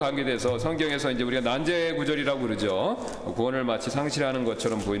관계돼서 성경에서 이제 우리가 난제 구절이라고 그러죠. 구원을 마치 상실하는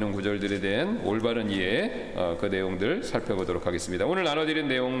것처럼 보이는 구절들에 대한 올바른 이해, 그 내용들 살펴보도록 하겠습니다. 오늘 나눠드린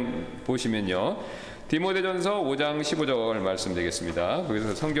내용 보시면요, 디모데전서 5장 15절 말씀 되겠습니다.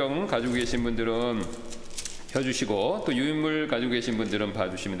 거기서 성경 가지고 계신 분들은 펴주시고 또 유인물 가지고 계신 분들은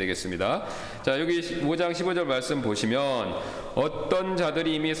봐주시면 되겠습니다. 자, 여기 5장 15절 말씀 보시면 어떤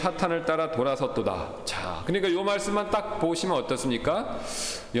자들이 이미 사탄을 따라 돌아섰도다. 자, 그러니까 이 말씀만 딱 보시면 어떻습니까?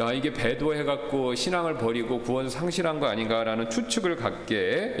 야, 이게 배도해갖고 신앙을 버리고 구원 상실한 거 아닌가라는 추측을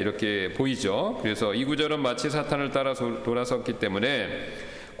갖게 이렇게 보이죠. 그래서 이 구절은 마치 사탄을 따라 돌아섰기 때문에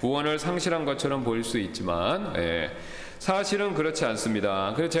구원을 상실한 것처럼 보일 수 있지만, 사실은 그렇지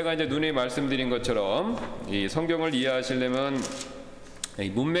않습니다. 그래서 제가 이제 누누이 말씀드린 것처럼 이 성경을 이해하시려면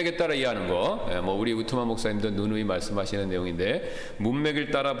문맥에 따라 이해하는 거, 뭐 우리 우트만 목사님도 누누이 말씀하시는 내용인데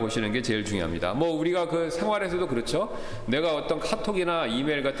문맥을 따라 보시는 게 제일 중요합니다. 뭐 우리가 그 생활에서도 그렇죠. 내가 어떤 카톡이나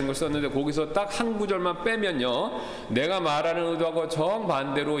이메일 같은 걸 썼는데 거기서 딱 한 구절만 빼면요, 내가 말하는 의도하고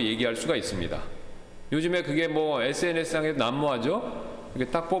정반대로 얘기할 수가 있습니다. 요즘에 그게 뭐 SNS상에서 난무하죠. 이렇게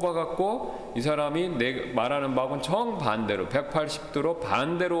딱 뽑아갖고 이 사람이 내 말하는 바하고는 정반대로 180도로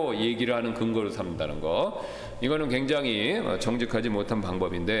반대로 얘기를 하는 근거로 삼는다는 거, 이거는 굉장히 정직하지 못한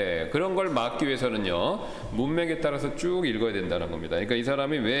방법인데, 그런 걸 막기 위해서는요 문맥에 따라서 쭉 읽어야 된다는 겁니다. 그러니까 이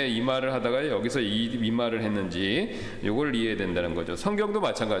사람이 왜 이 말을 하다가 여기서 이 말을 했는지 이걸 이해해야 된다는 거죠. 성경도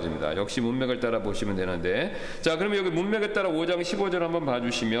마찬가지입니다. 역시 문맥을 따라 보시면 되는데, 자, 그러면 여기 문맥에 따라 5장 15절 한번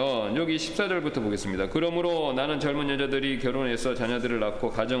봐주시면 여기 14절부터 보겠습니다. 그러므로 나는 젊은 여자들이 결혼해서 자녀들을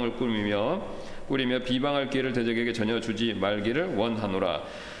낳고 가정을 꾸리며 비방할 기회를 대적에게 전혀 주지 말기를 원하노라.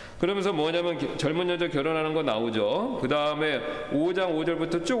 그러면서 뭐냐면 젊은 여자 결혼하는 거 나오죠. 그 다음에 5장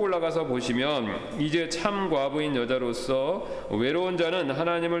 5절부터 쭉 올라가서 보시면 이제 참 과부인 여자로서 외로운 자는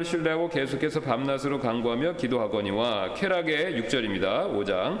하나님을 신뢰하고 계속해서 밤낮으로 간구하며 기도하거니와, 쾌락의 6절입니다.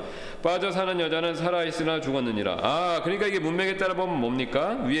 5장 빠져 사는 여자는 살아있으나 죽었느니라. 그러니까 이게 문맥에 따라 보면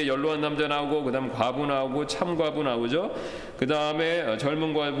뭡니까? 위에 연로한 남자 나오고 그 다음 과부 나오고 참 과부 나오죠. 그 다음에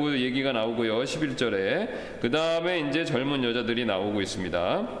젊은 과부 얘기가 나오고요, 11절에. 그 다음에 이제 젊은 여자들이 나오고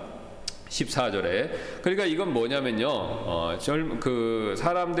있습니다, 14절에. 그러니까 이건 뭐냐면요, 그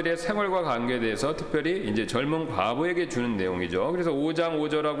사람들의 생활과 관계에 대해서 특별히 이제 젊은 과부에게 주는 내용이죠. 그래서 5장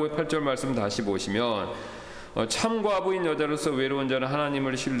 5절하고 8절 말씀 다시 보시면 참 과부인 여자로서 외로운 자는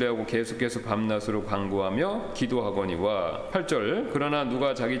하나님을 신뢰하고 계속해서 밤낮으로 간구하며 기도하거니와, 8절 그러나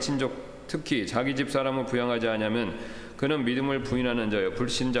누가 자기 친족 특히 자기 집 사람을 부양하지 않으면 그는 믿음을 부인하는 자여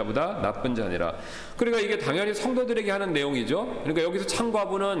불신자보다 나쁜 자니라. 그러니까 이게 당연히 성도들에게 하는 내용이죠. 그러니까 여기서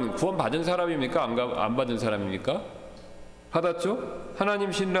참과부는 구원 받은 사람입니까? 안 받은 사람입니까? 받았죠.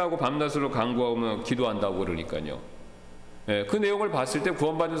 하나님 신뢰하고 밤낮으로 간구하며 기도한다고 그러니까요. 그 내용을 봤을 때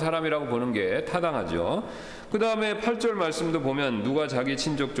구원받은 사람이라고 보는 게 타당하죠. 그 다음에 8절 말씀도 보면 누가 자기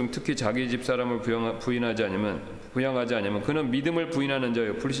친족 중 특히 자기 집 사람을 부양하지 않으면 그는 믿음을 부인하는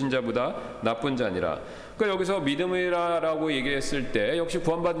자요 불신자보다 나쁜 자니라. 그러니까 여기서 믿음이라고 얘기했을 때 역시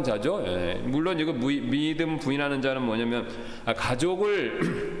구원받은 자죠. 물론 이거 믿음 부인하는 자는 뭐냐면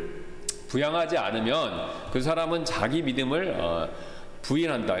가족을 부양하지 않으면 그 사람은 자기 믿음을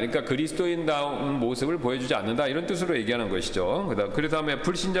부인한다. 그러니까 그리스도인다운 모습을 보여주지 않는다, 이런 뜻으로 얘기하는 것이죠. 그 다음에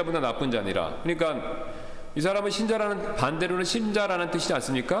불신자보다 나쁜 자니라. 그러니까 이 사람은 신자라는, 반대로는 신자라는 뜻이지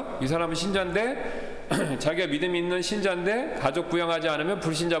않습니까? 이 사람은 신자인데 자기가 믿음이 있는 신자인데 가족 부양하지 않으면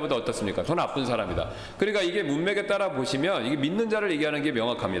불신자보다 어떻습니까? 더 나쁜 사람이다. 그러니까 이게 문맥에 따라 보시면 이게 믿는 자를 얘기하는 게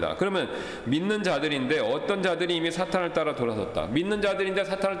명확합니다. 그러면 믿는 자들인데 어떤 자들이 이미 사탄을 따라 돌아섰다. 믿는 자들인데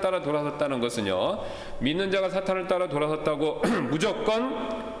사탄을 따라 돌아섰다는 것은요, 믿는 자가 사탄을 따라 돌아섰다고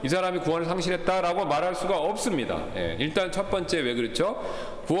무조건 이 사람이 구원을 상실했다라고 말할 수가 없습니다. 일단 첫 번째 왜 그렇죠?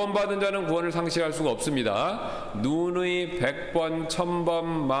 구원받은 자는 구원을 상실할 수가 없습니다. 누누이 100번, 1000번,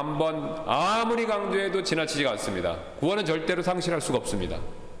 만번 아무리 강조해도 지나치지가 않습니다. 구원은 절대로 상실할 수가 없습니다.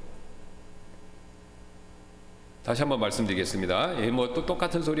 다시 한번 말씀드리겠습니다. 뭐 또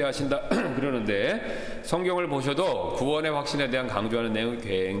똑같은 소리 하신다 그러는데 성경을 보셔도 구원의 확신에 대한 강조하는 내용이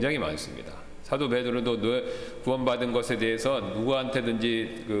굉장히 많습니다. 사도 베드로도 구원받은 것에 대해서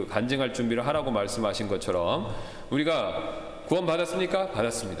누구한테든지 간증할 준비를 하라고 말씀하신 것처럼 우리가 구원받았습니까?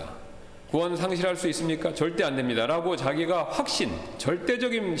 받았습니다. 구원 상실할 수 있습니까? 절대 안 됩니다 라고 자기가 확신,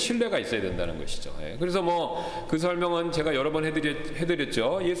 절대적인 신뢰가 있어야 된다는 것이죠. 그래서 뭐 그 설명은 제가 여러 번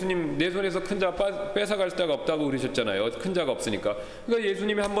해드렸죠. 예수님 내 손에서 큰 자 뺏어갈 자가 없다고 그러셨잖아요. 큰 자가 없으니까. 그러니까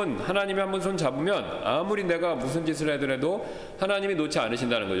예수님이 하나님이 한번 손 잡으면 아무리 내가 무슨 짓을 하더라도 하나님이 놓지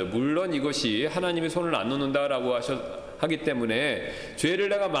않으신다는 거죠. 물론 이것이 하나님이 손을 안 놓는다라고 하기 때문에 죄를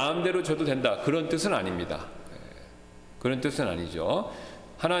내가 마음대로 져도 된다, 그런 뜻은 아닙니다. 그런 뜻은 아니죠.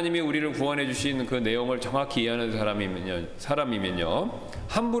 하나님이 우리를 구원해 주신 그 내용을 정확히 이해하는 사람이면요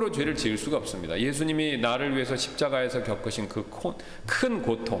함부로 죄를 지을 수가 없습니다. 예수님이 나를 위해서 십자가에서 겪으신 그 큰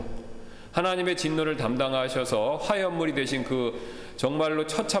고통, 하나님의 진노를 담당하셔서 화해연물이 되신 그 정말로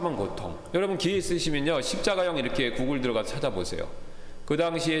처참한 고통, 여러분 기회 있으시면요 십자가형 이렇게 구글 들어가서 찾아보세요. 그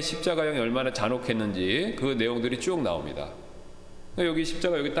당시에 십자가형이 얼마나 잔혹했는지 그 내용들이 쭉 나옵니다. 여기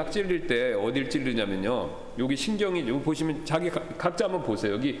십자가 여기 딱 찔릴 때 어딜 찔리냐면요, 여기 신경이, 여기 보시면 각자 한번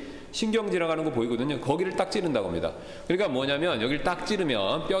보세요. 여기 신경 지나가는 거 보이거든요. 거기를 딱 찌른다고 합니다. 그러니까 뭐냐면 여기를 딱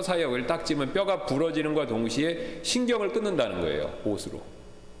찌르면, 뼈 사이에 여기를 딱 찌르면 뼈가 부러지는 것과 동시에 신경을 끊는다는 거예요, 보스로.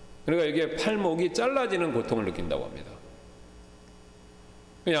 그러니까 이게 팔목이 잘라지는 고통을 느낀다고 합니다.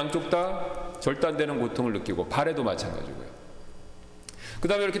 양쪽 다 절단되는 고통을 느끼고, 발에도 마찬가지고요. 그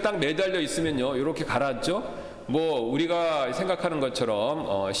다음에 이렇게 딱 매달려 있으면요, 이렇게 가라앉죠. 뭐 우리가 생각하는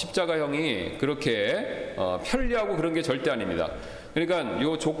것처럼 십자가형이 그렇게 편리하고 그런 게 절대 아닙니다. 그러니까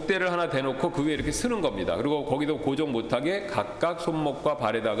요 족대를 하나 대놓고 그 위에 이렇게 쓰는 겁니다. 그리고 거기도 고정 못하게 각각 손목과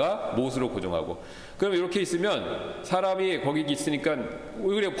발에다가 못으로 고정하고, 그럼 이렇게 있으면 사람이 거기 있으니까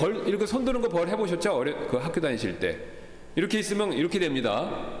이렇게 손 드는 거 벌 해보셨죠? 그 학교 다니실 때 이렇게 있으면 이렇게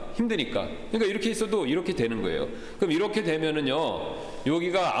됩니다. 힘드니까. 그러니까 이렇게 있어도 이렇게 되는 거예요. 그럼 이렇게 되면은요,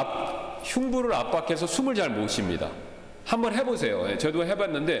 여기가 흉부를 압박해서 숨을 잘 못 쉽니다. 한번 해보세요. 저도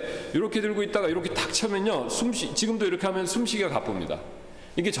해봤는데 이렇게 들고 있다가 이렇게 탁 쳐면요, 지금도 이렇게 하면 숨쉬기가 가쁩니다.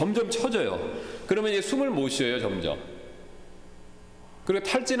 이게 점점 처져요. 그러면 이제 숨을 못 쉬어요, 점점. 그리고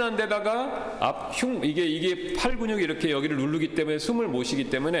탈진한 데다가 이게 팔 근육이 이렇게 여기를 누르기 때문에 숨을 못 쉬기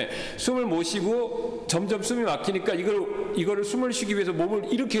때문에, 숨을 못 쉬고 점점 숨이 막히니까 이거를 숨을 쉬기 위해서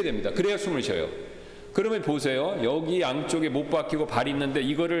몸을 이렇게 해야 됩니다. 그래야 숨을 쉬어요. 그러면 보세요. 여기 양쪽에 못 박히고 발이 있는데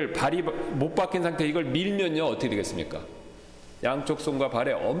발이 못 박힌 상태에 이걸 밀면요, 어떻게 되겠습니까? 양쪽 손과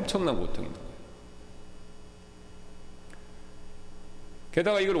발에 엄청난 고통이 있는 거예요.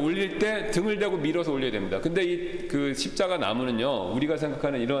 게다가 이걸 올릴 때 등을 대고 밀어서 올려야 됩니다. 근데 그 십자가 나무는요, 우리가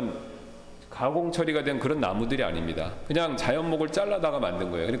생각하는 이런 가공 처리가 된 그런 나무들이 아닙니다. 그냥 자연목을 잘라다가 만든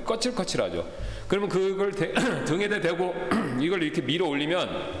거예요. 그러니까 거칠거칠하죠. 그러면 그걸 등에다 대고 이걸 이렇게 밀어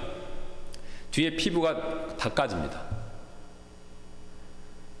올리면 뒤에 피부가 다 까집니다.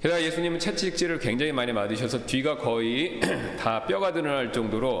 게다가 예수님은 채찍질을 굉장히 많이 맞으셔서 뒤가 거의 다 뼈가 드러날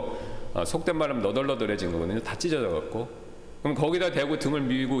정도로 속된 말하면 너덜너덜해진 거거든요. 다 찢어져 갖고. 그럼 거기다 대고 등을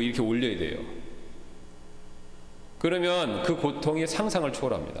밀고 이렇게 올려야 돼요. 그러면 그 고통이 상상을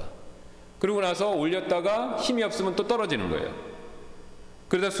초월합니다. 그러고 나서 올렸다가 힘이 없으면 또 떨어지는 거예요.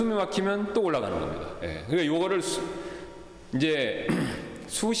 그러다 숨이 막히면 또 올라가는 겁니다. 예. 그러니까 요거를 이제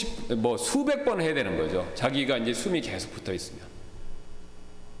수백 번 해야 되는 거죠. 자기가 이제 숨이 계속 붙어 있으면.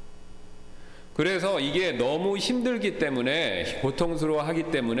 그래서 이게 너무 힘들기 때문에,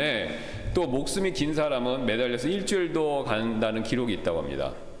 고통스러워하기 때문에, 또 목숨이 긴 사람은 매달려서 일주일도 간다는 기록이 있다고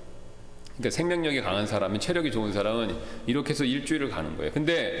합니다. 그러니까 생명력이 강한 사람은, 체력이 좋은 사람은 이렇게 해서 일주일을 가는 거예요.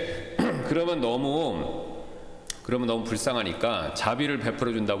 근데 그러면 너무 불쌍하니까 자비를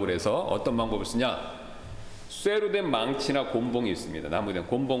베풀어 준다고 그래서 어떤 방법을 쓰냐? 쇠로 된 망치나 곤봉이 있습니다. 나무된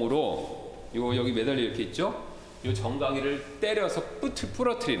곤봉으로 여기 매달려 이렇게 있죠? 이 정강이를 때려서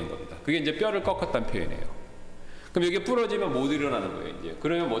부러뜨리는 겁니다. 그게 이제 뼈를 꺾었다는 표현이에요. 그럼 이게 부러지면 못 일어나는 거예요. 이제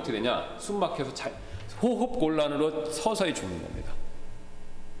그러면 뭐 어떻게 되냐? 숨 막혀서 호흡 곤란으로 서서히 죽는 겁니다.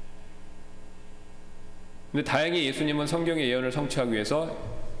 근데 다행히 예수님은 성경의 예언을 성취하기 위해서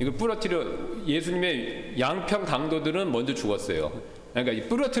이걸 예수님의 양평 강도들은 먼저 죽었어요. 그러니까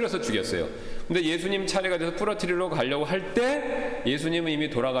부러뜨려서 죽였어요. 근데 예수님 차례가 돼서 부러뜨리러 가려고 할 때 예수님은 이미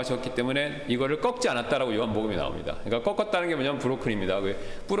돌아가셨기 때문에 이거를 꺾지 않았다라고 요한복음에 나옵니다. 그러니까 꺾었다는 게 뭐냐면 브로큰입니다.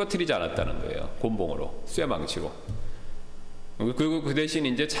 부러뜨리지 않았다는 거예요. 곤봉으로, 쇠망치로. 그리고 그 대신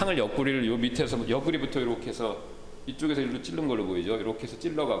이제 창을 옆구리를 요 밑에서, 옆구리부터 이렇게 해서 이쪽에서 이렇게 찌른 걸로 보이죠. 이렇게 해서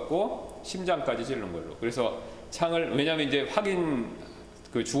찔러갖고 심장까지 찌르는 걸로. 그래서 창을, 왜냐하면 이제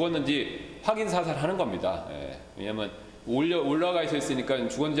죽었는지 확인 사살하는 겁니다. 예. 왜냐하면 올라가 있으니까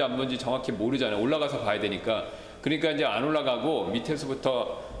죽었는지 안 죽었는지 정확히 모르잖아요. 올라가서 봐야 되니까. 그러니까 이제 안 올라가고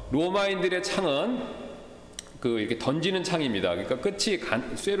밑에서부터, 로마인들의 창은 이렇게 던지는 창입니다. 그러니까 끝이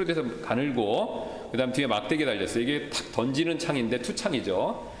쇠로 돼서 가늘고, 그 다음 뒤에 막대기 달렸어요. 이게 탁 던지는 창인데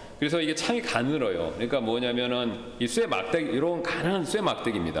투창이죠. 그래서 이게 창이 가늘어요. 그러니까 뭐냐면은 이 쇠 막대기, 이런 가늘은 쇠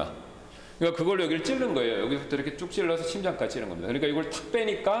막대기입니다. 그러니까 그걸로 여기를 찌른 거예요. 여기서부터 이렇게 쭉 찔러서 심장까지 찌른 겁니다. 그러니까 이걸 탁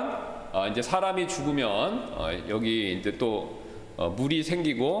빼니까 이제 사람이 죽으면 여기 이제 또 물이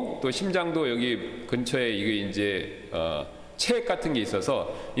생기고, 또 심장도 여기 근처에 이게 이제 체액 같은 게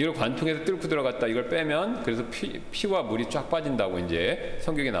있어서 이걸 관통해서 뚫고 들어갔다 이걸 빼면, 그래서 피와 물이 쫙 빠진다고 이제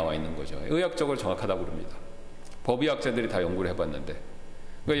성경에 나와 있는 거죠. 의학적으로 정확하다고 그럽니다. 법의학자들이 다 연구를 해봤는데.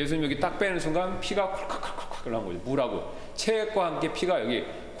 그러니까 예수님 여기 딱 빼는 순간 피가 콜콜콜콜 나온 거죠. 물하고 체액과 함께 피가 여기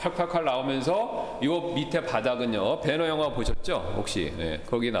칼칼칼 나오면서 요 밑에 바닥은요, 배너 영화 보셨죠? 혹시? 예,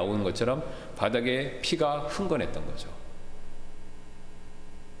 거기 나오는 것처럼 바닥에 피가 흥건했던 거죠.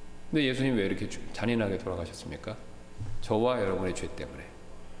 근데 예수님 왜 이렇게 잔인하게 돌아가셨습니까? 저와 여러분의 죄 때문에.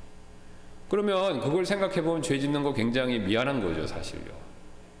 그러면 그걸 생각해보면 죄 짓는 거 굉장히 미안한 거죠, 사실요.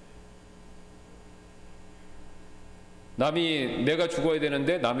 내가 죽어야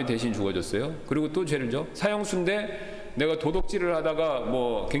되는데 남이 대신 죽어줬어요. 그리고 또 죄를 져. 사형수인데 내가 도둑질을 하다가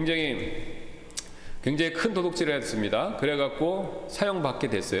뭐 굉장히 큰 도둑질을 했습니다. 그래갖고 사형받게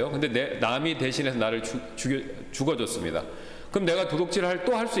됐어요. 근데 남이 대신해서 나를 죽어줬습니다. 그럼 내가 도둑질을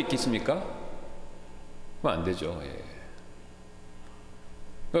또 할 수 있겠습니까? 그럼 안 되죠. 예.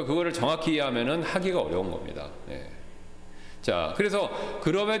 그러니까 그거를 정확히 이해하면은 하기가 어려운 겁니다. 예. 자, 그래서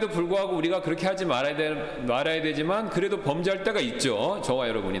그럼에도 불구하고 우리가 그렇게 하지 말아야 되지만 그래도 범죄할 때가 있죠. 저와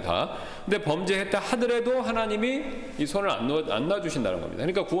여러분이 다. 근데 범죄했다 하더라도 하나님이 이 손을 안 놔주신다는 겁니다.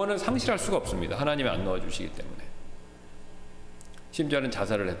 그러니까 구원은 상실할 수가 없습니다. 하나님이 안 놔주시기 때문에. 심지어는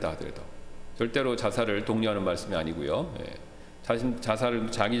자살을 했다 하더라도. 절대로 자살을 독려하는 말씀이 아니고요. 예.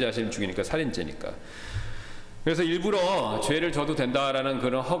 자기 자신을 죽이니까 살인죄니까. 그래서 일부러 죄를 져도 된다라는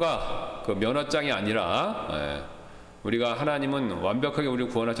그런 허가, 그 면허장이 아니라, 예. 우리가 하나님은 완벽하게 우리를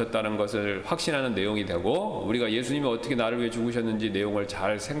구원하셨다는 것을 확신하는 내용이 되고, 우리가 예수님이 어떻게 나를 위해 죽으셨는지 내용을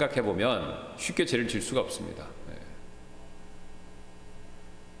잘 생각해 보면 쉽게 죄를 질 수가 없습니다. 네.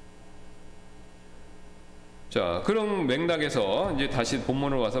 자, 그런 맥락에서 이제 다시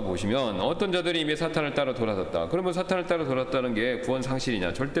본문으로 와서 보시면 어떤 자들이 이미 사탄을 따라 돌아섰다. 그러면 사탄을 따라 돌았다는 게 구원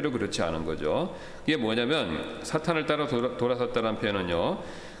상실이냐? 절대로 그렇지 않은 거죠. 이게 뭐냐면 사탄을 따라 돌아섰다는 표현은요,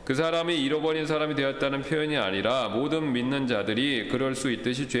 그 사람이 잃어버린 사람이 되었다는 표현이 아니라 모든 믿는 자들이 그럴 수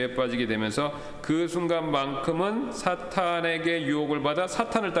있듯이 죄에 빠지게 되면서 그 순간만큼은 사탄에게 유혹을 받아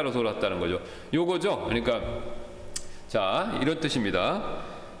사탄을 따라 돌았다는 거죠. 요거죠. 그러니까 자, 이런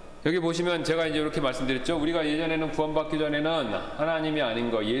뜻입니다. 여기 보시면 제가 이제 이렇게 말씀드렸죠. 우리가 예전에는 구원받기 전에는 하나님이 아닌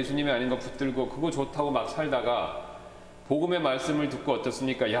거, 예수님이 아닌 거 붙들고 그거 좋다고 막 살다가 복음의 말씀을 듣고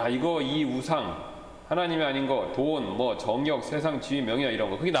어떻습니까? 야, 이 우상, 하나님이 아닌 거, 돈, 뭐 정력, 세상, 지위, 명예 이런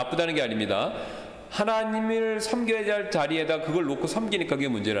거, 그게 나쁘다는 게 아닙니다. 하나님을 섬겨야 할 자리에다 그걸 놓고 섬기니까 그게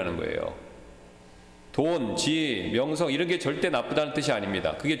문제라는 거예요. 돈, 지위, 명성 이런 게 절대 나쁘다는 뜻이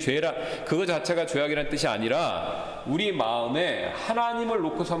아닙니다. 그거 자체가 죄악이라는 뜻이 아니라 우리 마음에 하나님을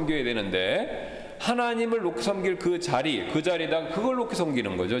놓고 섬겨야 되는데, 하나님을 놓고 섬길 그 자리에다 그걸 놓고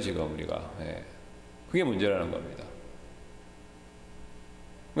섬기는 거죠, 지금 우리가. 예. 그게 문제라는 겁니다.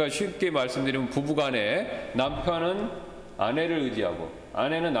 그러니까 쉽게 말씀드리면 부부간에 남편은 아내를 의지하고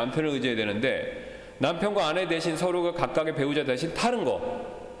아내는 남편을 의지해야 되는데, 남편과 아내 대신 서로가 각각의 배우자 대신 다른 거,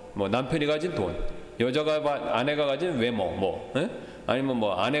 뭐 남편이 가진 돈, 아내가 가진 외모, 아니면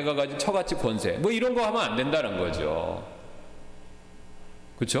뭐 아내가 가진 처가집 권세, 뭐 이런 거 하면 안 된다는 거죠.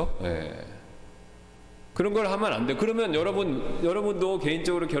 그렇죠? 예. 그런 걸 하면 안 돼. 그러면 여러분도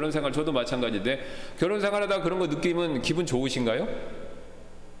개인적으로 결혼 생활, 저도 마찬가지인데 결혼 생활하다 그런 거 느끼면 기분 좋으신가요?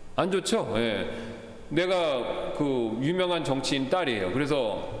 안 좋죠? 예. 내가 그 유명한 정치인 딸이에요.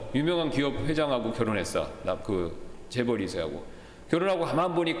 그래서 유명한 기업 회장하고 결혼했어. 그 재벌 2세하고. 결혼하고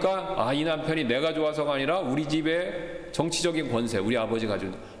가만 보니까 이 남편이 내가 좋아서가 아니라 우리 집의 정치적인 권세, 우리 아버지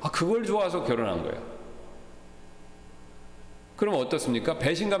가지고 그걸 좋아서 결혼한 거예요. 그럼 어떻습니까?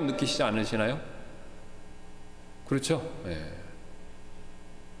 배신감 느끼시지 않으시나요? 그렇죠? 예.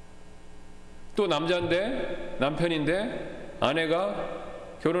 또 남편인데 아내가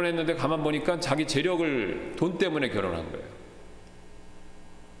결혼했는데 가만 보니까 자기 재력을 돈 때문에 결혼한 거예요.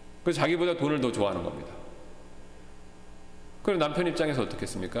 그래서 자기보다 돈을 더 좋아하는 겁니다. 그럼 남편 입장에서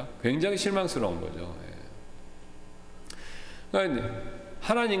어떻겠습니까? 굉장히 실망스러운 거죠. 그러니까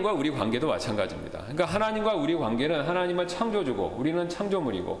하나님과 우리 관계도 마찬가지입니다. 그러니까 하나님과 우리 관계는 하나님은 창조주고 우리는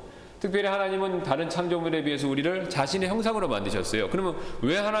창조물이고, 특별히 하나님은 다른 창조물에 비해서 우리를 자신의 형상으로 만드셨어요. 그러면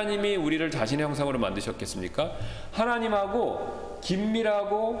왜 하나님이 우리를 자신의 형상으로 만드셨겠습니까? 하나님하고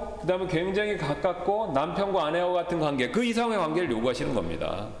긴밀하고 그 다음에 굉장히 가깝고 남편과 아내와 같은 관계, 그 이상의 관계를 요구하시는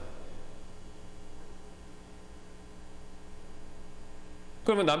겁니다.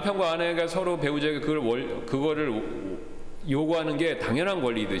 그러면 남편과 아내가 서로 배우자에게 그거를 요구하는 게 당연한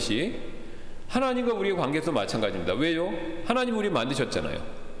권리이듯이 하나님과 우리의 관계도 마찬가지입니다. 왜요? 하나님 우리 만드셨잖아요.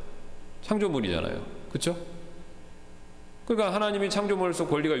 창조물이잖아요. 그렇죠? 그러니까 하나님이 창조물로서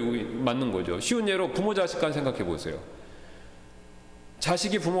권리가 맞는 거죠. 쉬운 예로 부모 자식 간 생각해 보세요.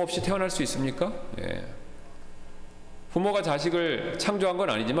 자식이 부모 없이 태어날 수 있습니까? 예. 부모가 자식을 창조한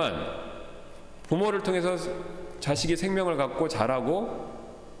건 아니지만 부모를 통해서 자식이 생명을 갖고 자라고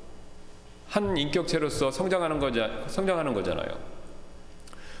한 인격체로서 성장하는 거잖아요.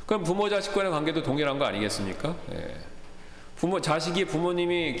 그럼 부모 자식 간의 관계도 동일한 거 아니겠습니까? 예. 자식이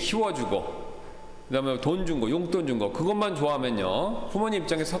부모님이 키워주고 그다음에 돈 준 거, 용돈 준 거 그것만 좋아하면요 부모님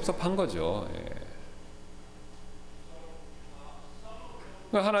입장에서 섭섭한 거죠.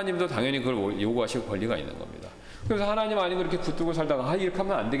 하나님도 당연히 그걸 요구하실 권리가 있는 겁니다. 그래서 하나님 아닌 그렇게 붙들고 살다가 이렇게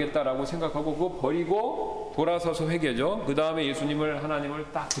하면 안 되겠다라고 생각하고 그거 버리고 돌아서서 회개죠. 그 다음에 예수님을 하나님을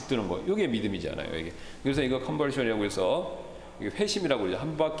딱 붙드는 거. 이게 믿음이잖아요. 이게. 그래서 이거 컨버션이라고 해서 이게 회심이라고 그러죠.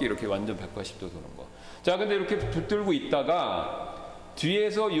 한 바퀴 이렇게 완전 180도 도는 거. 자, 근데 이렇게 붙들고 있다가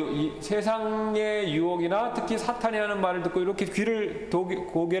뒤에서 세상의 유혹이나 특히 사탄이 하는 말을 듣고 이렇게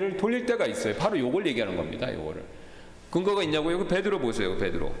고개를 돌릴 때가 있어요. 바로 요걸 얘기하는 겁니다. 요거를. 근거가 있냐고요? 여기 베드로 보세요.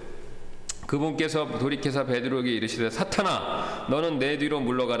 베드로. 그분께서 돌이켜서 베드로에게 이르시되 사탄아 너는 내 뒤로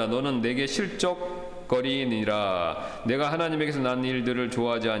물러가라. 너는 내게 실족거리니라. 내가 하나님에게서 난 일들을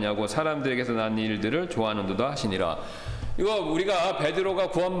좋아하지 아니하고 사람들에게서 난 일들을 좋아하는도다 하시니라. 이거 우리가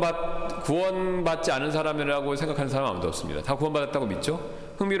베드로가 구원받지 않은 사람이라고 생각하는 사람 아무도 없습니다. 다 구원받았다고 믿죠?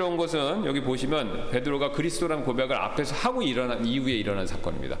 흥미로운 것은 여기 보시면 베드로가 그리스도라는 고백을 앞에서 하고 이후에 일어난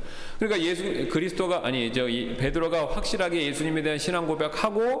사건입니다. 그러니까 베드로가 확실하게 예수님에 대한 신앙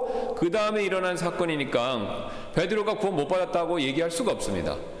고백하고 그 다음에 일어난 사건이니까 베드로가 구원 못 받았다고 얘기할 수가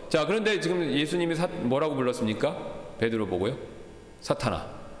없습니다. 자, 그런데 지금 예수님이 뭐라고 불렀습니까? 베드로 보고요?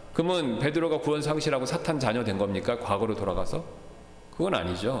 사탄아. 그러면 베드로가 구원 상실하고 사탄 자녀 된 겁니까? 과거로 돌아가서? 그건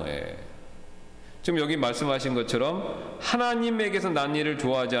아니죠. 지금 여기 말씀하신 것처럼 하나님에게서 난 일을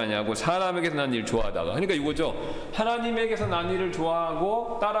좋아하지 않냐고 사람에게서 난 일을 좋아하다가, 그러니까 이거죠. 하나님에게서 난 일을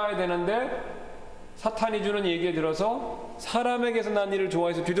좋아하고 따라야 되는데 사탄이 주는 얘기에 들어서 사람에게서 난 일을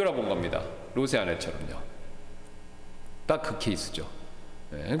좋아해서 뒤돌아본 겁니다. 로세 아내처럼요. 딱 그 케이스죠.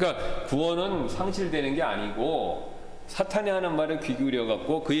 그러니까 구원은 상실되는 게 아니고 사탄이 하는 말에 귀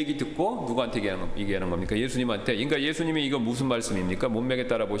기울여갖고 그 얘기 듣고 누구한테 얘기하는 겁니까? 예수님한테. 그러니까 예수님이 이거 무슨 말씀입니까? 몸매에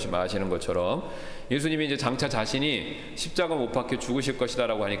따라 보시면 아시는 것처럼 예수님이 이제 장차 자신이 십자가 못 박혀 죽으실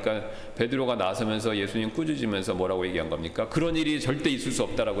것이다라고 하니까 베드로가 나서면서 예수님 꾸짖으면서 뭐라고 얘기한 겁니까? 그런 일이 절대 있을 수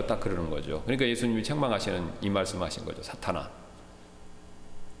없다라고 딱 그러는 거죠. 그러니까 예수님이 책망하시는 이 말씀하신 거죠. 사탄아.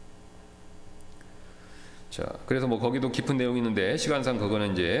 자, 그래서 뭐 거기도 깊은 내용이 있는데 시간상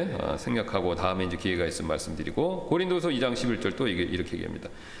그거는 이제 생략하고 다음에 이제 기회가 있으면 말씀드리고, 고린도서 2장 11절 또 이렇게 얘기합니다.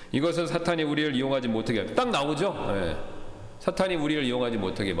 이것은 사탄이 우리를 이용하지 못하게, 딱 나오죠. 사탄이 우리를 이용하지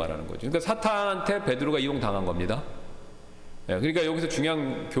못하게 말하는 거죠. 그러니까 사탄한테 베드로가 이용당한 겁니다. 그러니까 여기서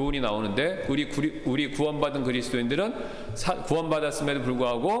중요한 교훈이 나오는데 우리 구원받은 그리스도인들은 구원받았음에도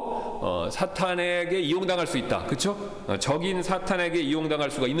불구하고 사탄에게 이용당할 수 있다. 그렇죠? 적인 사탄에게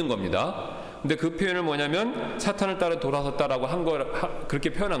이용당할 수가 있는 겁니다. 근데 그 표현을 뭐냐면 사탄을 따라 돌아섰다라고 그렇게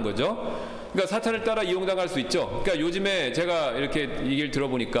표현한 거죠. 그러니까 사탄을 따라 이용당할 수 있죠. 그러니까 요즘에 제가 이렇게 얘기를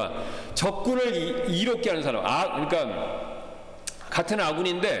들어보니까 적군을 이롭게 하는 사람, 그러니까 같은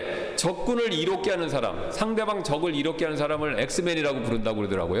아군인데 적군을 이롭게 하는 사람, 상대방 적을 이롭게 하는 사람을 엑스맨이라고 부른다고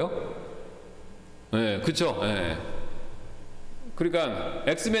그러더라고요. 그렇죠. 그러니까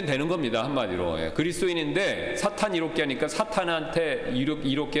엑스맨 되는 겁니다, 한마디로. 그리스도인인데 사탄 이롭게 하니까 사탄한테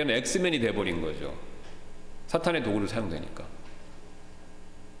이롭게 하는 엑스맨이 돼버린 거죠. 사탄의 도구를 사용되니까.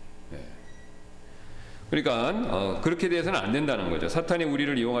 그러니까 그렇게 돼서는 안 된다는 거죠. 사탄이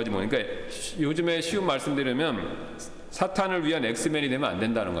우리를 이용하지 못하니까. 그러니까 요즘에 쉬운 말씀드리면 사탄을 위한 엑스맨이 되면 안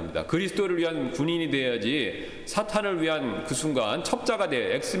된다는 겁니다. 그리스도를 위한 군인이 돼야지 사탄을 위한 그 순간 첩자가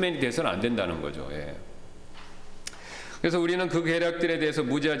엑스맨이 돼서는 안 된다는 거죠. 그래서 우리는 그 계략들에 대해서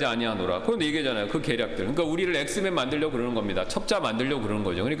무지하지 아니하노라. 그건 얘기잖아요. 그 계략들. 그러니까 우리를 엑스맨 만들려고 그러는 겁니다. 첩자 만들려고 그러는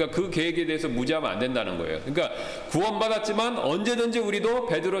거죠. 그러니까 그 계획에 대해서 무지하면 안 된다는 거예요. 그러니까 구원받았지만 언제든지 우리도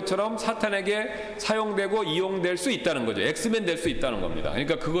베드로처럼 사탄에게 사용되고 이용될 수 있다는 거죠. 엑스맨 될 수 있다는 겁니다.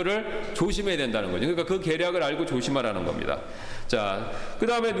 그러니까 그거를 조심해야 된다는 거죠. 그러니까 그 계략을 알고 조심하라는 겁니다. 자, 그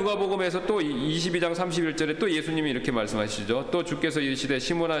다음에 누가복음에서 또 22장 31절에 또 예수님이 이렇게 말씀하시죠. 또 주께서 이르시되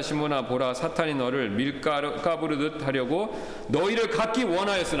시몬아 시몬아 보라 사탄이 너를 밀가부르듯 하려고 너희를 갖기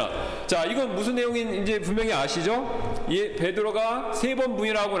원하였으나. 자, 이건 무슨 내용인지 분명히 아시죠? 베드로가 3번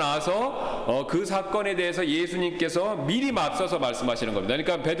부인하고 나서 그 사건에 대해서 예수님께서 미리 맞서서 말씀하시는 겁니다.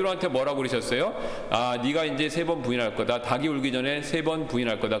 그러니까 베드로한테 뭐라고 그러셨어요? 네가 이제 3번 부인할 거다. 닭이 울기 전에 3번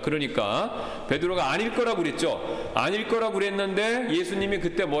부인할 거다. 그러니까 베드로가 아닐 거라고 그랬죠. 아닐 거라고 그랬는데 예수님이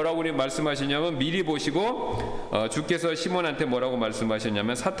그때 뭐라고 말씀하시냐면 미리 보시고 주께서 시몬한테 뭐라고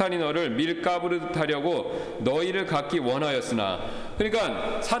말씀하셨냐면 사탄이 너를 밀가부르듯 하려고 너희를 갖기 원하였으나.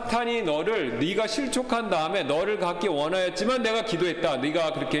 그러니까 사탄이 네가 실족한 다음에 너를 갖기 원하였지만 내가 기도했다.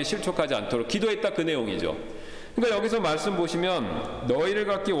 네가 그렇게 실족하지 않도록 기도했다. 그 내용이죠. 그러니까 여기서 말씀 보시면 너희를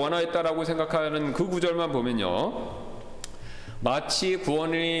갖기 원하였다라고 생각하는 그 구절만 보면요, 마치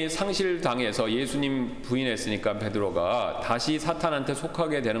구원이 상실당해서 예수님 부인했으니까 베드로가 다시 사탄한테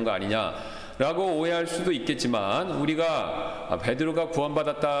속하게 되는 거 아니냐, 라고 오해할 수도 있겠지만 우리가 베드로가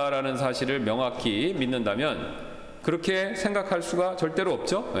구원받았다라는 사실을 명확히 믿는다면 그렇게 생각할 수가 절대로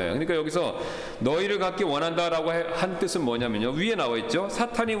없죠. 그러니까 여기서 너희를 갖기 원한다라고 한 뜻은 뭐냐면요, 위에 나와 있죠.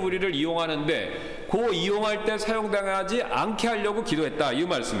 사탄이 우리를 이용하는데 그 이용할 때 사용당하지 않게 하려고 기도했다, 이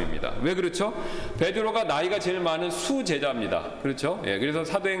말씀입니다. 왜 그렇죠? 베드로가 나이가 제일 많은 수제자입니다. 그렇죠? 그래서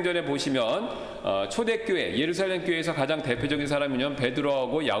사도행전에 보시면 초대교회 예루살렘 교회에서 가장 대표적인 사람이면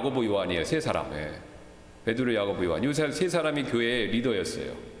베드로하고 야고보 요한이에요. 세 사람. 베드로, 야고보, 요한, 이 세 사람이 교회의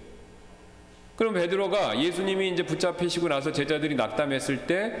리더였어요. 그럼 베드로가 예수님이 이제 붙잡히시고 나서 제자들이 낙담했을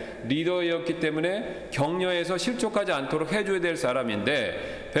때 리더였기 때문에 격려해서 실족하지 않도록 해줘야 될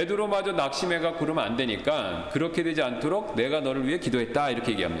사람인데 베드로마저 낙심해가 그러면 안 되니까 그렇게 되지 않도록 내가 너를 위해 기도했다,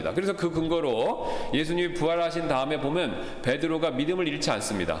 이렇게 얘기합니다. 그래서 그 근거로 예수님이 부활하신 다음에 보면 베드로가 믿음을 잃지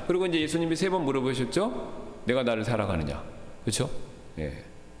않습니다. 그리고 이제 예수님이 3번 물어보셨죠? 내가 나를 사랑하느냐? 그렇죠?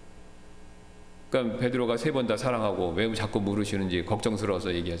 그러니까 베드로가 3번 다 사랑하고 왜 자꾸 물으시는지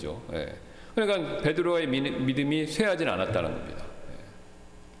걱정스러워서 얘기하죠. 그러니까 베드로의 믿음이 쇠하진 않았다는 겁니다.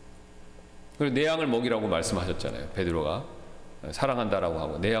 그리고 내 양을 먹이라고 말씀하셨잖아요. 베드로가 사랑한다라고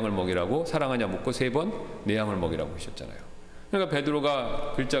하고 내 양을 먹이라고, 사랑하냐 묻고 3번 내 양을 먹이라고 하셨잖아요. 그러니까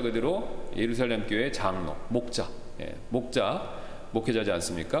베드로가 글자 그대로 예루살렘 교회의 장로, 목자, 목회자지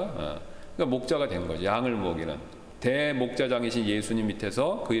않습니까? 그러니까 목자가 된 거죠. 양을 먹이는 대목자장이신 예수님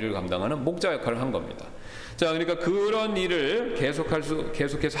밑에서 그 일을 감당하는 목자 역할을 한 겁니다. 자, 그러니까 그런 일을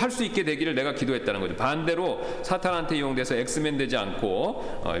계속해서 할 수 있게 되기를 내가 기도했다는 거죠. 반대로 사탄한테 이용돼서 엑스맨 되지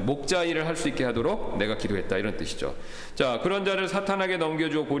않고 목자 일을 할 수 있게 하도록 내가 기도했다, 이런 뜻이죠. 자, 그런 자를 사탄에게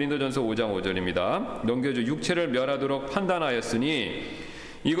넘겨주어 고린도전서 5장 5절입니다. 넘겨주 육체를 멸하도록 판단하였으니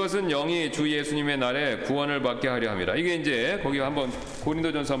이것은 영이 주 예수님의 날에 구원을 받게 하려 함이라. 이게 이제 거기 한번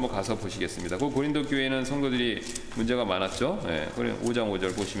고린도전서 한번 가서 보시겠습니다. 그 고린도 교회는 성도들이 문제가 많았죠. 5장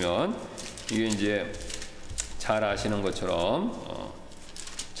 5절 보시면 이게 이제 잘 아시는 것처럼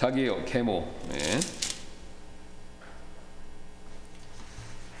자기 계모.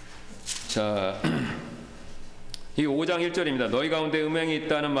 자, 이 5장 1절입니다. 너희 가운데 음행이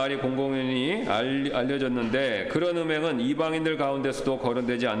있다는 말이 공공연히 알려졌는데 그런 음행은 이방인들 가운데서도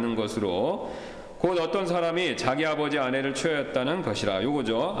거론되지 않는 것으로 곧 어떤 사람이 자기 아버지 아내를 취하였다는 것이라.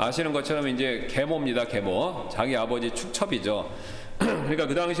 요거죠. 아시는 것처럼 이제 계모입니다. 계모. 자기 아버지 축첩이죠. 그러니까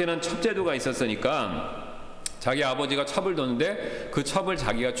그 당시에는 첩제도가 있었으니까 자기 아버지가 첩을 뒀는데 그 첩을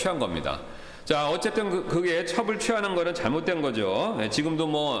자기가 취한 겁니다. 자, 어쨌든 그게 첩을 취하는 거는 잘못된 거죠. 지금도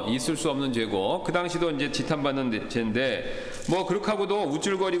뭐 있을 수 없는 죄고 그 당시도 이제 지탄받는 죄인데 뭐 그렇게 하고도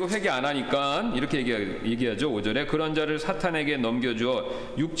우쭐거리고 회개 안 하니까 이렇게 얘기하죠. 5절에 그런 자를 사탄에게 넘겨주어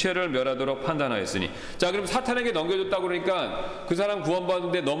육체를 멸하도록 판단하였으니. 자, 그럼 사탄에게 넘겨줬다고 그러니까 그 사람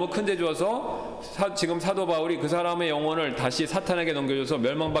구원받는데 너무 큰 죄 줘서 지금 사도 바울이 그 사람의 영혼을 다시 사탄에게 넘겨줘서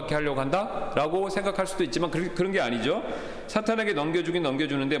멸망받게 하려고 한다라고 생각할 수도 있지만 그런 게 아니죠. 사탄에게 넘겨주긴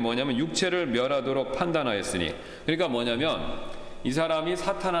넘겨주는데 뭐냐면 육체를 멸하도록 판단하였으니. 그러니까 뭐냐면 이 사람이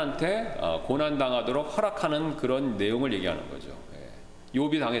사탄한테 고난당하도록 허락하는 그런 내용을 얘기하는 거죠.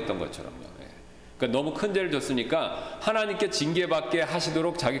 욥이 당했던 것처럼요. 그러니까 너무 큰 죄를 졌으니까 하나님께 징계받게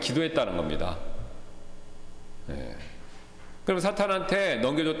하시도록 자기 기도했다는 겁니다. 그럼 사탄한테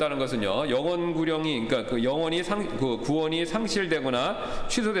넘겨줬다는 것은요, 영혼 구령이, 그러니까 그 영혼이 구원이 상실되거나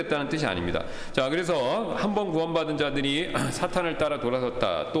취소됐다는 뜻이 아닙니다. 자, 그래서 한번 구원받은 자들이 사탄을 따라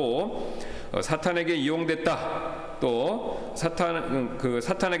돌아섰다, 또 사탄에게 이용됐다, 또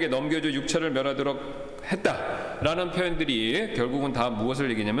사탄에게 넘겨줘 육체를 멸하도록 했다라는 표현들이 결국은 다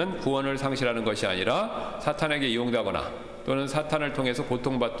무엇을 얘기냐면 구원을 상실하는 것이 아니라 사탄에게 이용되거나 또는 사탄을 통해서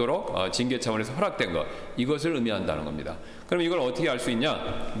고통받도록 징계 차원에서 허락된 것, 이것을 의미한다는 겁니다. 그럼 이걸 어떻게 알 수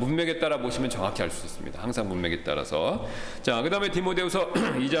있냐? 문맥에 따라 보시면 정확히 알 수 있습니다. 항상 문맥에 따라서. 자, 그 다음에 디모데후서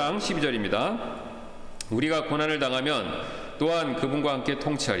 2장 12절입니다. 우리가 고난을 당하면 또한 그분과 함께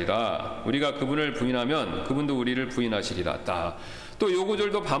통치하리라. 우리가 그분을 부인하면 그분도 우리를 부인하시리라. 또 요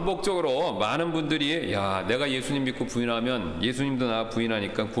구절도 반복적으로 많은 분들이 야, 내가 예수님 믿고 부인하면 예수님도 나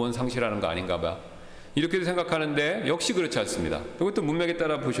부인하니까 구원 상실하는 거 아닌가 봐, 이렇게도 생각하는데 역시 그렇지 않습니다. 이것도 문맥에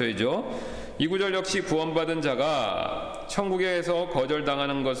따라 보셔야죠. 이 구절 역시 구원받은 자가 천국에서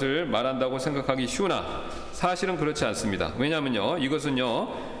거절당하는 것을 말한다고 생각하기 쉬우나 사실은 그렇지 않습니다. 왜냐하면요, 이것은요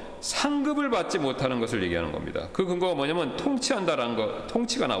상급을 받지 못하는 것을 얘기하는 겁니다. 그 근거가 뭐냐면 통치한다라는 거,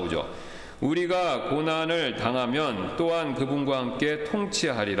 통치가 나오죠. 우리가 고난을 당하면 또한 그분과 함께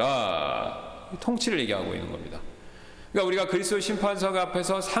통치하리라. 통치를 얘기하고 있는 겁니다. 그러니까 우리가 그리스도 심판석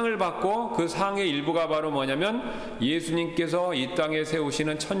앞에서 상을 받고 그 상의 일부가 바로 뭐냐면 예수님께서 이 땅에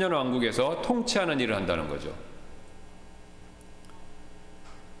세우시는 천년왕국에서 통치하는 일을 한다는 거죠.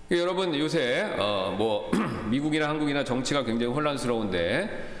 여러분 요새 미국이나 한국이나 정치가 굉장히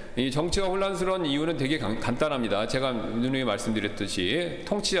혼란스러운데 이 정치가 혼란스러운 이유는 되게 간단합니다. 제가 누누이 말씀드렸듯이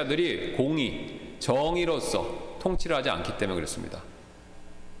통치자들이 공의, 정의로서 통치를 하지 않기 때문에 그렇습니다.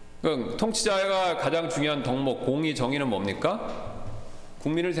 그러니까 통치자가 가장 중요한 덕목, 공의, 정의는 뭡니까?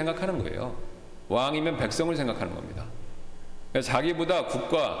 국민을 생각하는 거예요. 왕이면 백성을 생각하는 겁니다. 그러니까 자기보다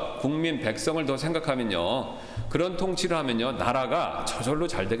국가, 국민, 백성을 더 생각하면요, 그런 통치를 하면요, 나라가 저절로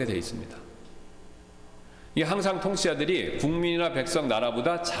잘 되게 돼 있습니다. 이게 항상 통치자들이 국민이나 백성,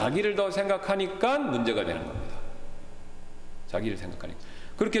 나라보다 자기를 더 생각하니까 문제가 되는 겁니다. 자기를 생각하니까.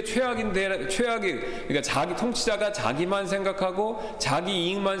 그렇게 그러니까 자기 통치자가 자기만 생각하고 자기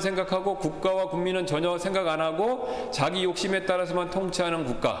이익만 생각하고 국가와 국민은 전혀 생각 안 하고 자기 욕심에 따라서만 통치하는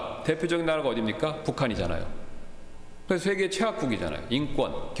국가, 대표적인 나라가 어디입니까? 북한이잖아요. 그래서 세계 최악국이잖아요.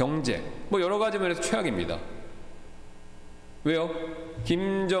 인권, 경제, 뭐 여러 가지 면에서 최악입니다. 왜요?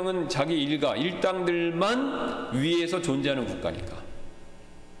 김정은 자기 일가, 일당들만 위에서 존재하는 국가니까.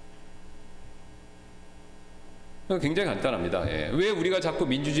 굉장히 간단합니다. 예. 왜 우리가 자꾸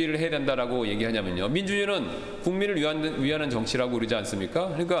민주주의를 해야 된다라고 얘기하냐면요, 민주주의는 국민을 위하는 정치라고 그러지 않습니까?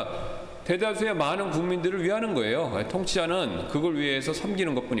 그러니까 대다수의 많은 국민들을 위하는 거예요. 통치자는 그걸 위해서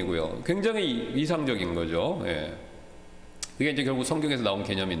섬기는 것뿐이고요. 굉장히 이상적인 거죠. 예. 그게 이제 결국 성경에서 나온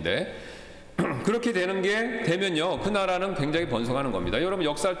개념인데, 그렇게 되면요, 그 나라는 굉장히 번성하는 겁니다. 여러분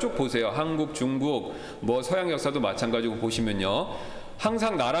역사 쭉 보세요. 한국, 중국, 뭐 서양 역사도 마찬가지고 보시면요,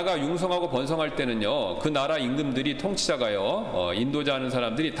 항상 나라가 융성하고 번성할 때는요, 그 나라 임금들이, 통치자가요, 인도자 하는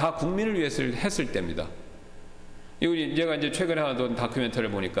사람들이 다 국민을 위해서 했을 때입니다. 제가 이제 최근에 하던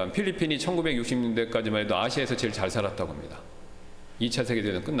다큐멘터리를 보니까 필리핀이 1960년대까지만 해도 아시아에서 제일 잘 살았다고 합니다. 2차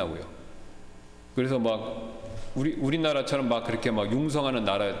세계대전 끝나고요. 그래서 막 우리나라처럼 막 그렇게 막 융성하는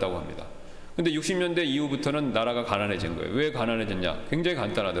나라였다고 합니다. 근데 60년대 이후부터는 나라가 가난해진 거예요. 왜 가난해졌냐? 굉장히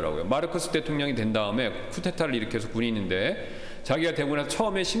간단하더라고요. 마르코스 대통령이 된 다음에 쿠데타를 일으켜서 군인인데, 자기가 되고 나서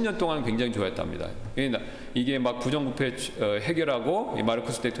처음에 10년 동안 굉장히 좋아했답니다. 이게 막 부정부패 해결하고, 이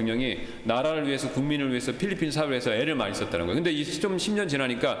마르코스 대통령이 나라를 위해서, 국민을 위해서, 필리핀 사회를 위해서 애를 많이 썼다는 거예요. 근데 좀 10년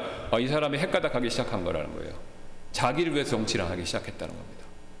지나니까 이 사람이 헷가닥하기 시작한 거라는 거예요. 자기를 위해서 정치를 하기 시작했다는 겁니다.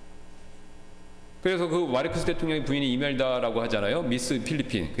 그래서 그 마르코스 대통령의 부인이 이멜다라고 하잖아요. 미스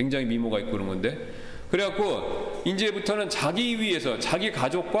필리핀, 굉장히 미모가 있고 그런 건데, 그래갖고 이제부터는 자기 위해서, 자기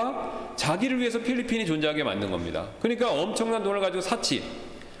가족과 자기를 위해서 필리핀이 존재하게 만든 겁니다. 그러니까 엄청난 돈을 가지고 샀지.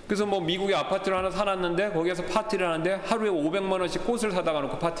 그래서 뭐 미국에 아파트를 하나 사놨는데 거기에서 파티를 하는데 하루에 500만 원씩 꽃을 사다가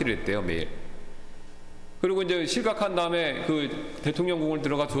놓고 파티를 했대요, 매일. 그리고 이제 실각한 다음에 그 대통령궁을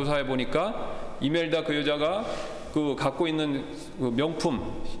들어가 조사해 보니까 이멜다 그 여자가 그 갖고 있는 그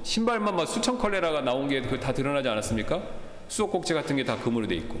명품 신발만 막 수천 컬레라가 나온 게 그 다 드러나지 않았습니까? 수도꼭지 같은 게 다 금으로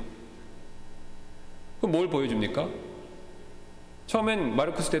돼 있고. 그럼 뭘 보여줍니까? 처음엔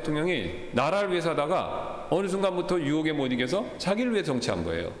마르코스 대통령이 나라를 위해서 하다가 어느 순간부터 유혹에 못 이겨서 자기를 위해 정치한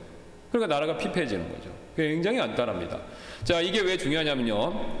거예요. 그러니까 나라가 피폐해지는 거죠. 굉장히 간단합니다. 자, 이게 왜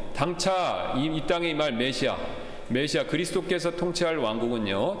중요하냐면요, 당차 이 땅에 임할 메시아 그리스도께서 통치할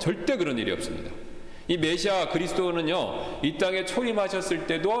왕국은요, 절대 그런 일이 없습니다. 이 메시아 그리스도는요, 이 땅에 초림하셨을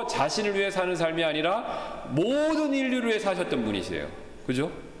때도 자신을 위해 사는 삶이 아니라 모든 인류를 위해 사셨던 분이세요.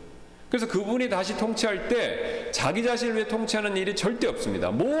 그죠? 그래서 그분이 다시 통치할 때 자기 자신을 위해 통치하는 일이 절대 없습니다.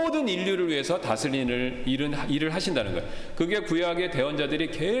 모든 인류를 위해서 다스리는 일을 하신다는 거예요. 그게 구약의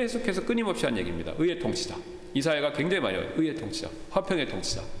대언자들이 계속해서 끊임없이 한 얘기입니다. 의의 통치자. 이사야가 굉장히 많이 해요. 의의 통치자, 화평의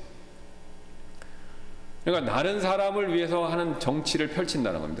통치자. 그러니까 다른 사람을 위해서 하는 정치를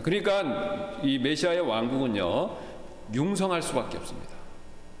펼친다는 겁니다. 그러니까 이 메시아의 왕국은요, 융성할 수밖에 없습니다.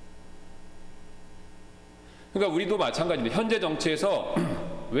 그러니까 우리도 마찬가지입니다. 현재 정치에서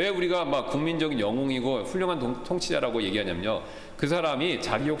왜 우리가 막 국민적인 영웅이고 훌륭한 통치자라고 얘기하냐면요, 그 사람이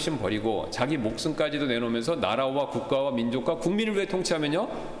자기 욕심 버리고 자기 목숨까지도 내놓으면서 나라와 국가와 민족과 국민을 위해 통치하면요,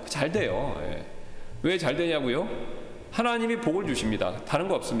 잘 돼요. 예. 왜 잘 되냐고요? 하나님이 복을 주십니다. 다른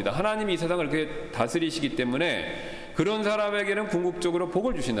거 없습니다. 하나님이 이 세상을 그렇게 다스리시기 때문에 그런 사람에게는 궁극적으로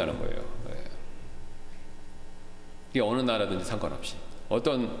복을 주신다는 거예요. 예. 이게 어느 나라든지 상관없이,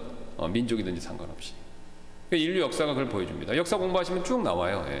 어떤 민족이든지 상관없이. 인류 역사가 그걸 보여줍니다. 역사 공부하시면 쭉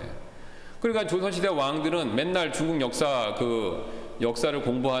나와요. 예. 그러니까 조선시대 왕들은 맨날 중국 역사를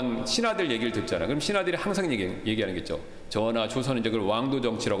공부한 신하들 얘기를 듣잖아요. 그럼 신하들이 항상 얘기하는 게 있죠. 전하, 조선은 이제 그걸 왕도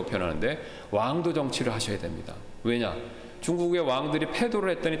정치라고 표현하는데, 왕도 정치를 하셔야 됩니다. 왜냐? 중국의 왕들이 패도를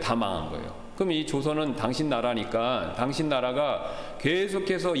했더니 다 망한 거예요. 그럼 이 조선은 당신 나라니까, 당신 나라가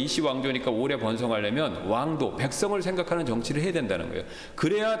계속해서 이시왕조니까 오래 번성하려면 왕도, 백성을 생각하는 정치를 해야 된다는 거예요.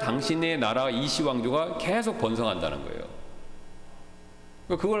 그래야 당신의 나라 이시왕조가 계속 번성한다는 거예요.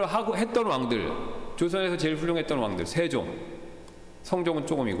 그걸 하고 했던 왕들, 조선에서 제일 훌륭했던 왕들, 세종, 성종은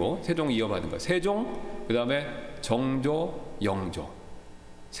조금이고 세종 이어받은 거예요. 세종, 그 다음에 정조, 영조.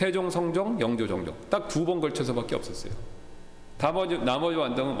 세종, 성종, 영조, 정종 딱 2번 걸쳐서밖에 없었어요. 나머지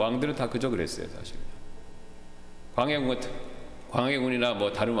왕들은 다 그저 그랬어요, 사실. 광해군이나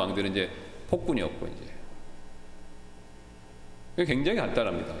뭐 다른 왕들은 이제 폭군이었고 이제 굉장히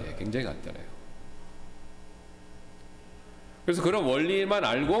간단합니다. 예, 굉장히 간단해요. 그래서 그런 원리만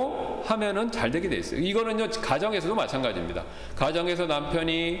알고 하면은 잘 되게 돼 있어요. 이거는요, 가정에서도 마찬가지입니다. 가정에서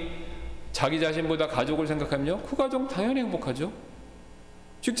남편이 자기 자신보다 가족을 생각하면요, 그 가정 당연히 행복하죠.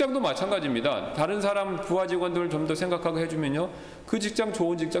 직장도 마찬가지입니다. 다른 사람 부하 직원들을 좀 더 생각하게 해주면요, 그 직장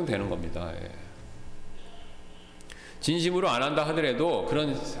좋은 직장 되는 겁니다. 예. 진심으로 안 한다 하더라도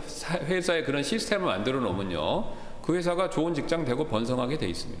그런 회사에 그런 시스템을 만들어 놓으면요, 그 회사가 좋은 직장 되고 번성하게 돼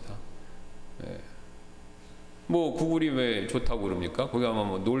있습니다. 예. 뭐 구글이 왜 좋다고 그럽니까? 거기 아마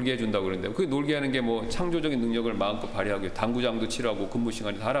뭐 놀게 해준다고 그러는데, 그 놀게 하는 게 뭐 창조적인 능력을 마음껏 발휘하게, 당구장도 치라고 근무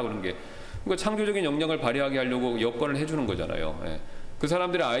시간이 다 하라 그런 게, 그러니까 창조적인 역량을 발휘하게 하려고 여건을 해주는 거잖아요. 예. 그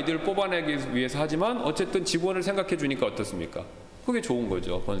사람들의 아이디어를 뽑아내기 위해서 하지만 어쨌든 직원을 생각해 주니까 어떻습니까? 그게 좋은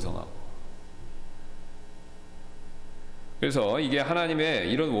거죠, 번성하고. 그래서 이게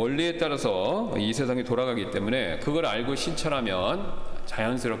하나님의 이런 원리에 따라서 이 세상이 돌아가기 때문에 그걸 알고 실천하면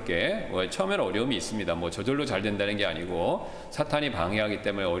자연스럽게, 처음에는 어려움이 있습니다. 뭐 저절로 잘 된다는 게 아니고 사탄이 방해하기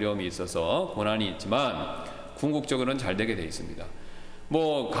때문에 어려움이 있어서 고난이 있지만 궁극적으로는 잘 되게 돼 있습니다.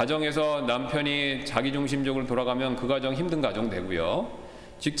 뭐 가정에서 남편이 자기중심적으로 돌아가면 그 가정 힘든 가정 되고요.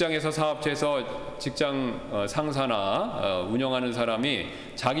 직장에서 사업체에서 직장 상사나 운영하는 사람이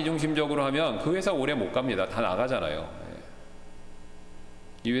자기중심적으로 하면 그 회사 오래 못 갑니다. 다 나가잖아요.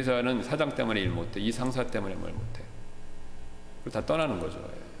 이 회사는 사장 때문에 일 못해, 이 상사 때문에 뭘 못해, 그리고 다 떠나는 거죠.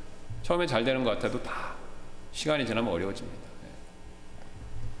 처음에 잘 되는 것 같아도 다 시간이 지나면 어려워집니다.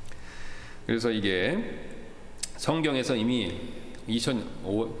 그래서 이게 성경에서 이미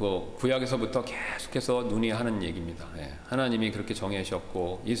구약에서부터 계속해서 눈이 하는 얘기입니다. 하나님이 그렇게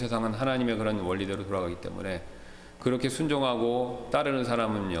정하셨고 이 세상은 하나님의 그런 원리대로 돌아가기 때문에 그렇게 순종하고 따르는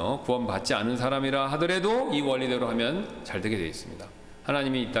사람은요, 구원받지 않은 사람이라 하더라도 이 원리대로 하면 잘 되게 되어 있습니다.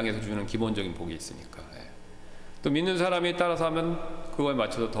 하나님이 이 땅에서 주는 기본적인 복이 있으니까. 또 믿는 사람이 따라서 하면 그거에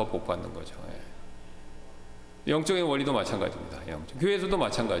맞춰서 더 복 받는 거죠. 영적인 원리도 마찬가지입니다. 교회에서도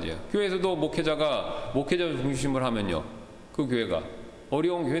마찬가지예요. 교회에서도 목회자 중심으로 하면요, 그 교회가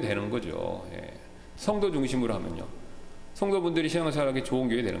어려운 교회 되는 거죠. 성도 중심으로 하면요, 성도분들이 신앙생활하기 좋은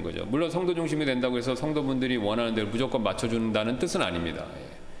교회 되는 거죠. 물론 성도 중심이 된다고 해서 성도분들이 원하는 대로 무조건 맞춰준다는 뜻은 아닙니다.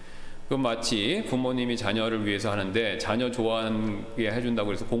 그 마치 부모님이 자녀를 위해서 하는데 자녀 좋아하게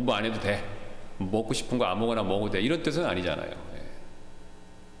해준다고 해서 공부 안 해도 돼, 먹고 싶은 거 아무거나 먹어도 돼, 이런 뜻은 아니잖아요.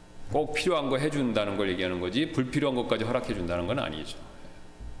 꼭 필요한 거 해준다는 걸 얘기하는 거지 불필요한 것까지 허락해 준다는 건 아니죠.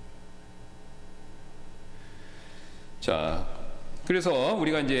 자, 그래서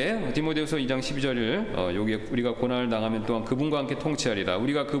우리가 이제 디모데후서 2장 12절을 여기에 우리가 고난을 당하면 또한 그분과 함께 통치하리라.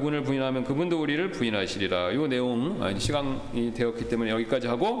 우리가 그분을 부인하면 그분도 우리를 부인하시리라. 이 내용 시간이 되었기 때문에 여기까지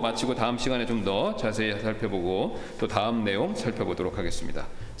하고 마치고 다음 시간에 좀 더 자세히 살펴보고 또 다음 내용 살펴보도록 하겠습니다.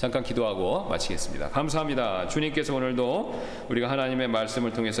 잠깐 기도하고 마치겠습니다. 감사합니다. 주님께서 오늘도 우리가 하나님의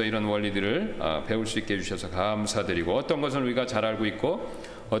말씀을 통해서 이런 원리들을 배울 수 있게 해주셔서 감사드리고, 어떤 것은 우리가 잘 알고 있고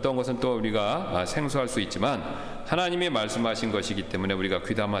어떤 것은 또 우리가 생소할 수 있지만 하나님이 말씀하신 것이기 때문에 우리가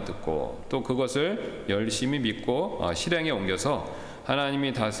귀담아 듣고 또 그것을 열심히 믿고 실행에 옮겨서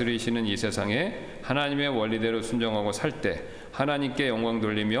하나님이 다스리시는 이 세상에 하나님의 원리대로 순종하고 살 때 하나님께 영광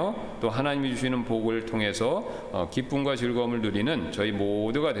돌리며 또 하나님이 주시는 복을 통해서 기쁨과 즐거움을 누리는 저희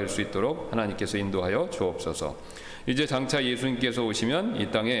모두가 될 수 있도록 하나님께서 인도하여 주옵소서. 이제 장차 예수님께서 오시면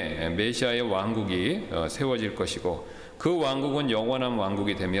이 땅에 메시아의 왕국이 세워질 것이고 그 왕국은 영원한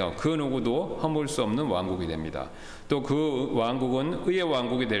왕국이 되며 그 누구도 허물 수 없는 왕국이 됩니다. 또 그 왕국은 의의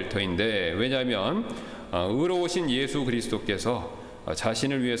왕국이 될 터인데, 왜냐하면 의로우신 예수 그리스도께서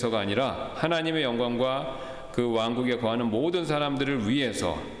자신을 위해서가 아니라 하나님의 영광과 그 왕국에 거하는 모든 사람들을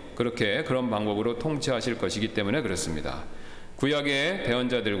위해서 그런 방법으로 통치하실 것이기 때문에 그렇습니다. 구약의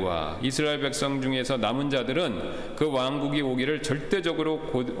대언자들과 이스라엘 백성 중에서 남은 자들은 그 왕국이 오기를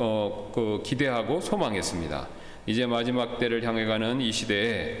절대적으로 기대하고 소망했습니다. 이제 마지막 때를 향해 가는 이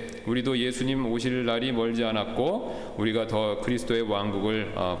시대에 우리도 예수님 오실 날이 멀지 않았고 우리가 더 그리스도의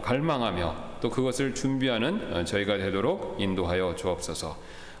왕국을 갈망하며 또 그것을 준비하는 저희가 되도록 인도하여 주옵소서.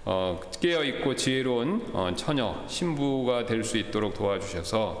 깨어있고 지혜로운 처녀 신부가 될 수 있도록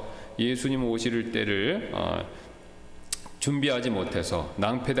도와주셔서 예수님 오실 때를 준비하지 못해서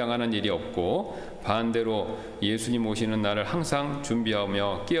낭패당하는 일이 없고 반대로 예수님 오시는 날을 항상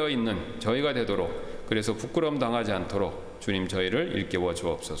준비하며 깨어있는 저희가 되도록, 그래서 부끄러움 당하지 않도록 주님 저희를 일깨워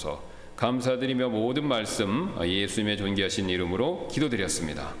주옵소서. 감사드리며 모든 말씀 예수님의 존귀하신 이름으로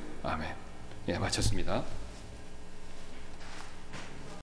기도드렸습니다. 아멘. 예, 마쳤습니다.